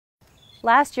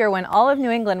Last year, when all of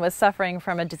New England was suffering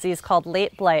from a disease called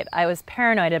late blight, I was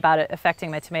paranoid about it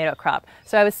affecting my tomato crop.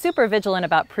 So I was super vigilant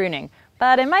about pruning,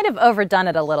 but I might have overdone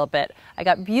it a little bit. I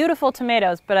got beautiful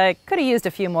tomatoes, but I could have used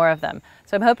a few more of them.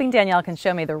 So I'm hoping Danielle can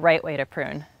show me the right way to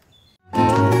prune.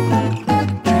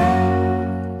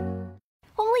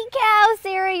 Holy cow,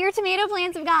 Sarah, your tomato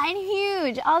plants have gotten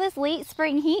huge. All this late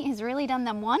spring heat has really done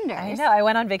them wonders. I know, I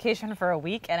went on vacation for a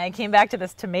week and I came back to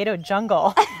this tomato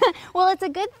jungle. Well, it's a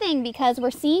good thing because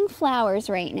we're seeing flowers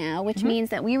right now, which means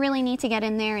that we really need to get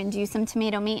in there and do some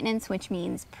tomato maintenance, which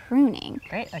means pruning.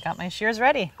 Great, I got my shears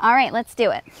ready. All right, let's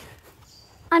do it.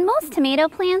 On most tomato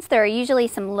plants, there are usually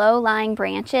some low-lying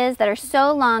branches that are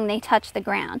so long they touch the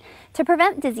ground. To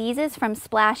prevent diseases from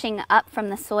splashing up from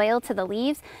the soil to the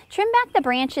leaves, trim back the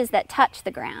branches that touch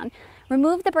the ground.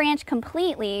 Remove the branch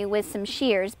completely with some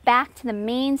shears back to the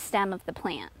main stem of the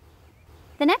plant.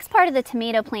 The next part of the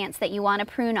tomato plants that you want to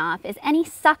prune off is any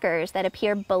suckers that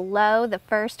appear below the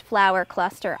first flower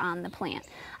cluster on the plant.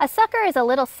 A sucker is a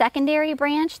little secondary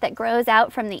branch that grows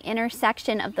out from the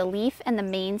intersection of the leaf and the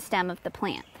main stem of the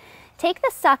plant. Take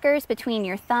the suckers between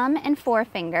your thumb and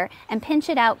forefinger and pinch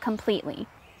it out completely.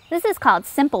 This is called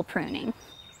simple pruning.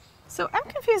 So I'm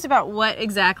confused about what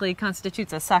exactly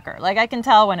constitutes a sucker. Like I can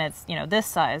tell when it's, this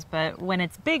size, but when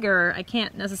it's bigger, I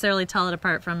can't necessarily tell it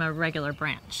apart from a regular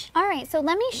branch. All right, so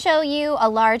let me show you a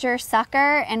larger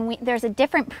sucker, and there's a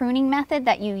different pruning method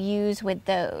that you use with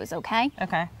those, okay?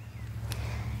 Okay.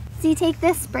 So you take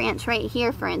this branch right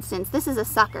here, for instance. This is a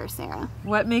sucker, Sarah.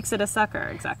 What makes it a sucker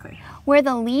exactly? Where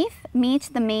the leaf meets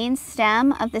the main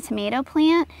stem of the tomato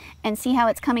plant, and see how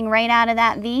it's coming right out of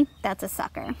that V? That's a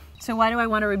sucker. So why do I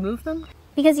want to remove them?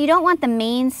 Because you don't want the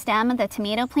main stem of the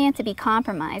tomato plant to be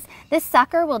compromised. This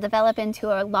sucker will develop into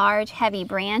a large, heavy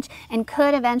branch and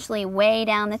could eventually weigh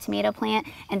down the tomato plant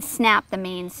and snap the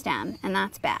main stem, and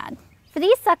that's bad. For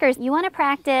these suckers, you want to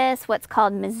practice what's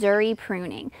called Missouri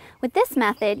pruning. With this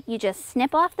method, you just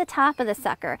snip off the top of the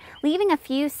sucker, leaving a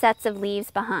few sets of leaves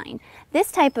behind.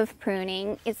 This type of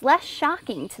pruning is less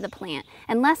shocking to the plant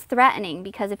and less threatening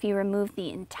because if you remove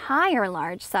the entire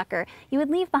large sucker, you would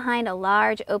leave behind a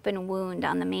large open wound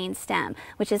on the main stem,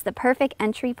 which is the perfect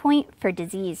entry point for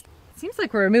disease. Seems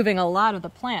like we're removing a lot of the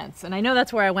plants, and I know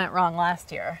that's where I went wrong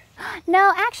last year.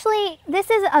 No, actually, this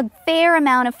is a fair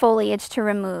amount of foliage to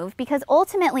remove because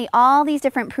ultimately all these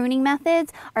different pruning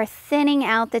methods are thinning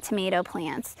out the tomato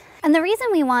plants. And the reason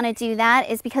we want to do that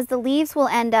is because the leaves will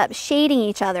end up shading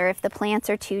each other if the plants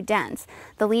are too dense.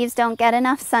 The leaves don't get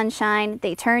enough sunshine,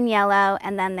 they turn yellow,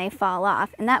 and then they fall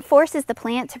off. And that forces the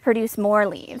plant to produce more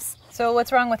leaves. So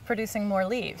what's wrong with producing more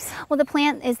leaves? Well, the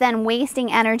plant is then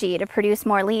wasting energy to produce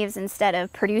more leaves instead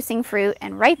of producing fruit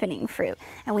and ripening fruit.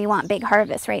 And we want big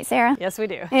harvests, right, Sarah? Yes, we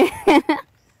do.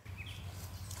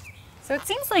 So it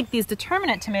seems like these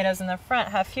determinate tomatoes in the front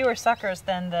have fewer suckers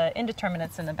than the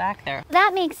indeterminates in the back there.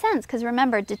 That makes sense because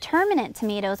remember, determinate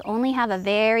tomatoes only have a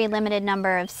very limited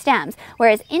number of stems,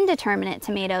 whereas indeterminate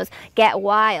tomatoes get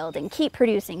wild and keep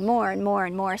producing more and more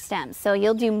and more stems. So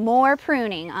you'll do more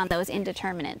pruning on those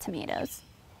indeterminate tomatoes.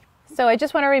 So I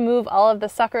just want to remove all of the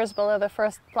suckers below the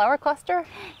first flower cluster?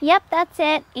 Yep, that's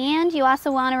it. And you also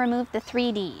want to remove the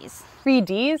 3 Ds. 3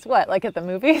 Ds? What, like at the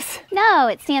movies? No,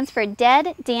 it stands for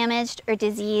dead, damaged, or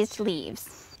diseased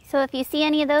leaves. So if you see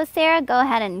any of those, Sarah, go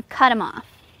ahead and cut them off.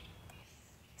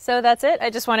 So that's it? I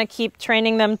just want to keep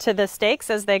training them to the stakes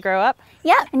as they grow up?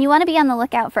 Yep, and you want to be on the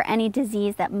lookout for any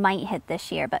disease that might hit this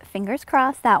year, but fingers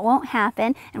crossed that won't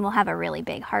happen and we'll have a really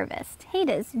big harvest. Hey,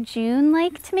 does June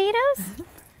like tomatoes?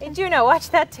 Hey Juno,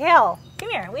 watch that tail. Come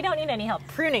here, we don't need any help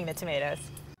pruning the tomatoes.